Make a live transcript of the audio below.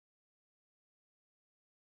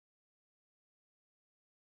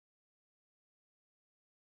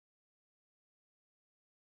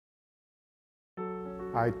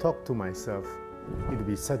I thought to myself, it would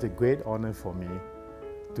be such a great honor for me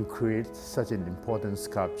to create such an important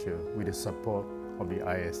sculpture with the support of the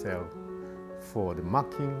ISL for the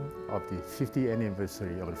marking of the 50th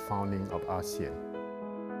anniversary of the founding of ASEAN.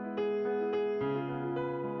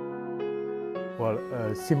 Well,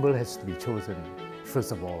 a symbol has to be chosen,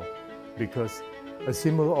 first of all, because a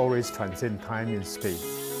symbol always transcends time and space.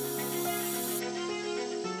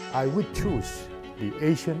 I would choose the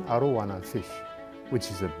Asian arowana fish, which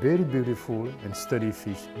is a very beautiful and sturdy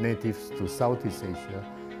fish native to Southeast Asia,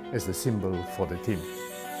 as the symbol for the theme.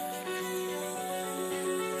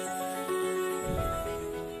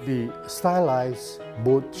 The stylized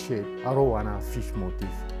boat-shaped arowana fish motif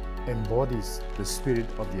embodies the spirit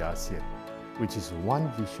of the ASEAN, which is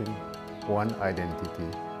one vision, one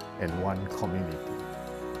identity, and one community.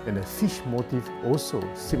 And the fish motif also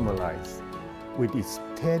symbolizes, with its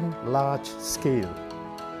 10 large scale,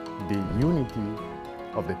 the unity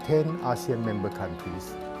of the 10 ASEAN member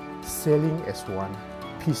countries sailing as one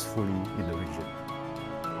peacefully in the region.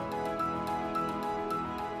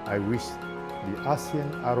 I wish the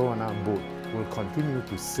ASEAN Arowana boat will continue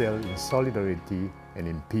to sail in solidarity and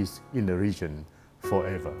in peace in the region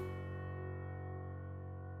forever.